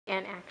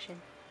and action.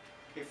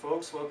 Hey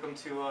folks, welcome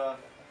to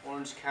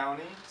Orange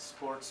County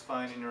Sports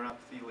Spine and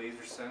Neuropathy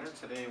Laser Center.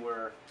 Today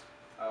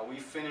we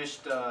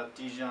finished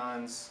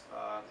Dijon's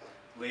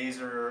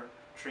laser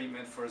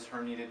treatment for his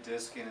herniated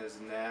disc in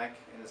his neck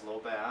and his low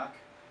back.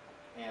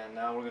 And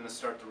now we're going to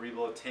start the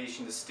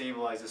rehabilitation to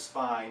stabilize his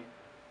spine,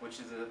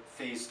 which is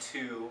phase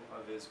 2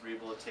 of his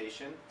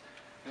rehabilitation.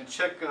 I'm going to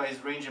check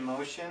his range of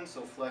motion, so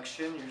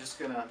flexion. You're just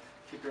going to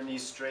keep your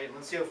knees straight.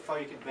 Let's see how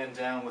far you can bend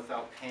down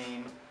without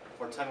pain,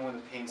 or tell me when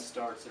the pain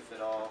starts, if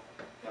at all.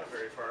 Not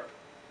very far.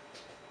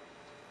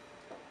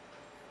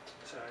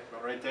 Sorry.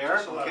 About right there?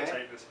 Just a lot of Okay.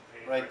 tightness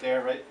and pain. Right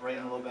there, right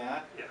in the low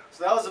back. Yeah.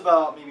 So that was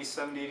about maybe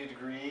 70 to 80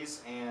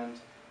 degrees, and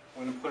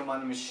we're going to put him on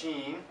the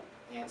machine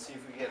and see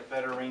if we get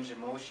better range of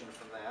motion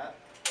from that.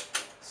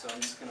 So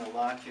I'm just going to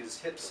lock his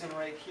hips in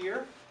right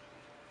here.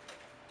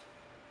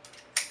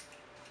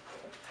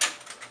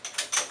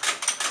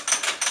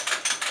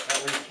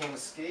 That way he can't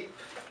escape.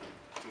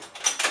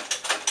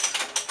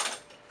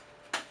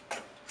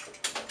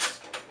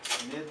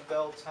 Mid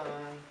belt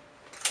on.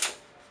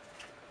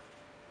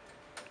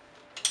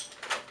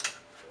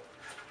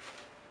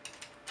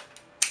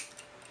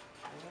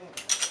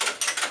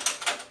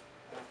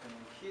 Open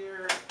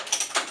here.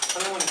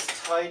 Tell me when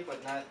it's tight,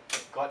 but not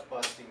gut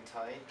busting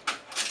tight.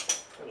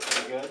 That's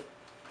pretty good.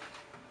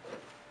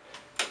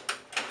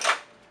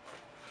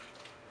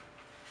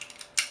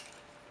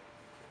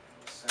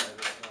 Center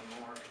this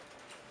one more.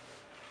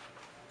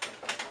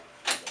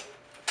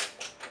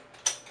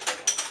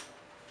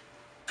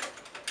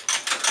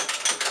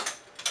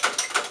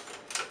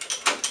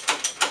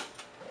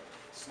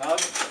 Snug?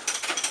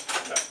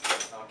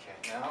 Okay,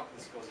 now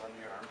this goes under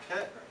your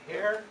armpit right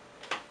here.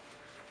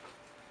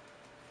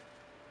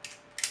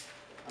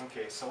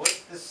 Okay, so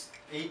what this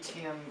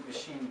ATM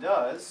machine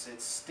does,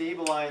 it's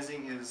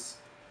stabilizing his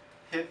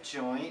hip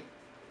joint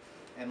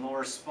and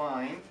lower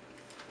spine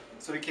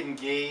so we can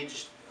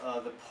engage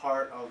the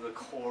part of the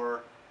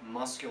core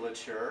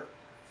musculature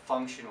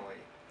functionally.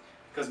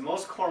 Because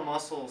most core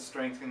muscle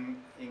strengthening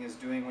is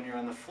doing when you're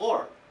on the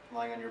floor,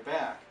 lying on your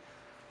back.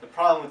 The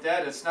problem with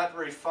that is it's not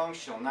very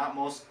functional.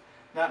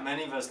 Not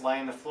many of us lie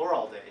on the floor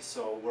all day,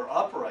 so we're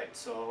upright.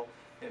 So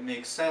it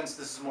makes sense.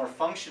 This is more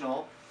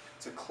functional.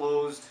 It's a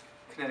closed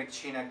kinetic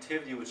chain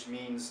activity, which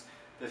means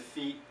the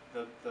feet,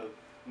 the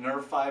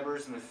nerve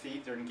fibers in the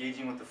feet, they're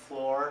engaging with the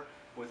floor,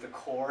 with the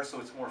core, so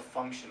it's more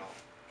functional.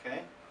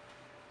 Okay?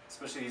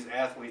 Especially these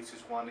athletes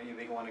who want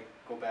to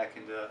go back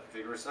into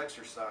vigorous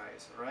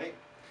exercise, right?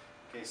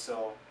 Okay,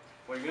 so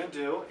what you're going to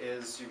do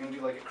is you're going to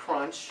do like a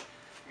crunch.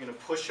 You're going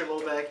to push your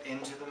low back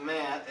into the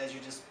mat as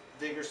you just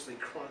vigorously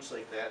crunch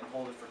like that and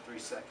hold it for 3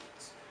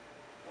 seconds.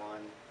 1,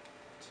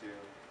 2,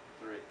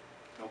 3.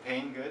 No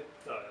pain? Good?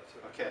 No, that's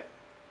okay. Okay.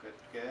 Good.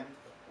 Again.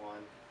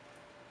 1,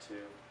 2,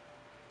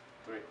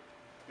 3.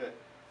 Good.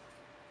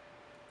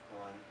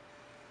 1,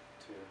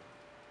 2,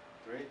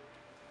 3. 1,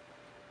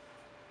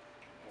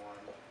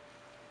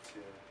 2,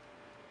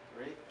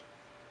 3. 1,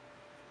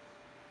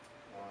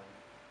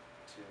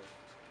 2,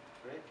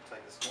 3.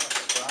 Take this more.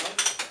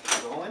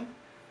 Keep going.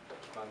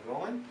 Keep on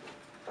going.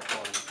 1,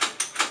 2,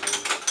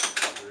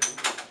 3,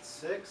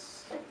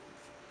 6. 1,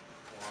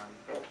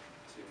 2,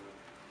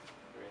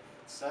 3,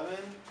 7.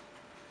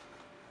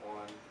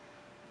 1,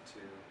 2,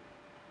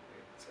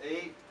 3,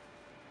 8.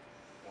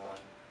 1,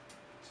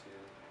 2,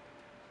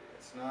 3,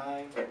 that's 9.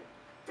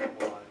 1, 2,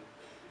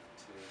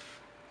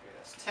 3,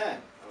 that's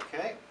 10.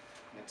 Okay,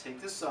 I'm going to take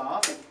this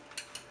off, and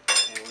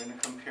we're going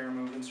to compare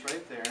movements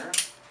right there.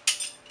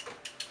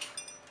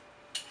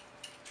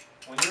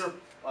 When you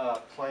were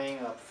playing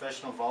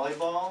professional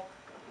volleyball,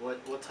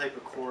 what type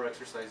of core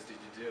exercise did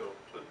you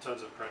do?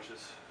 Tons of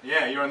crunches.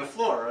 Yeah, you're on the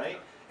floor, right?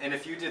 And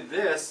if you did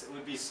this, it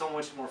would be so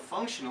much more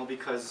functional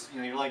because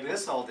you're like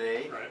this all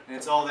day, Right. and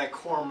it's all that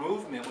core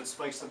movement which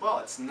spikes the ball.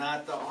 It's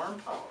not the arm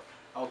power.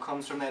 It all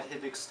comes from that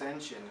hip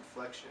extension and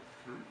flexion.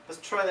 Mm-hmm.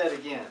 Let's try that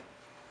again.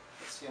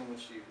 Let's see how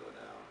much you go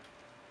down.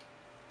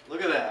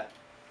 Look at that.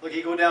 Look,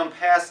 you go down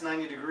past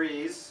 90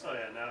 degrees. Oh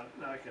yeah, now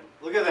I can.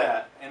 Look at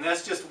that. And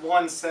that's just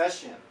one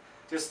session.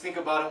 Just think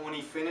about it when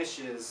he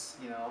finishes,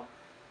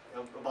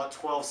 about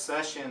 12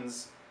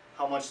 sessions,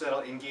 how much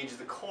that'll engage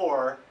the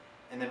core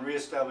and then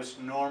reestablish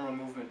normal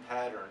movement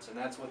patterns. And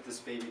that's what this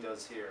baby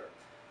does here.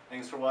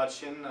 Thanks for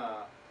watching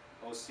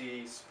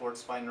OC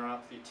Sports Spine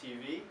Neuropathy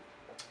TV.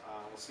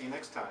 We'll see you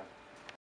next time.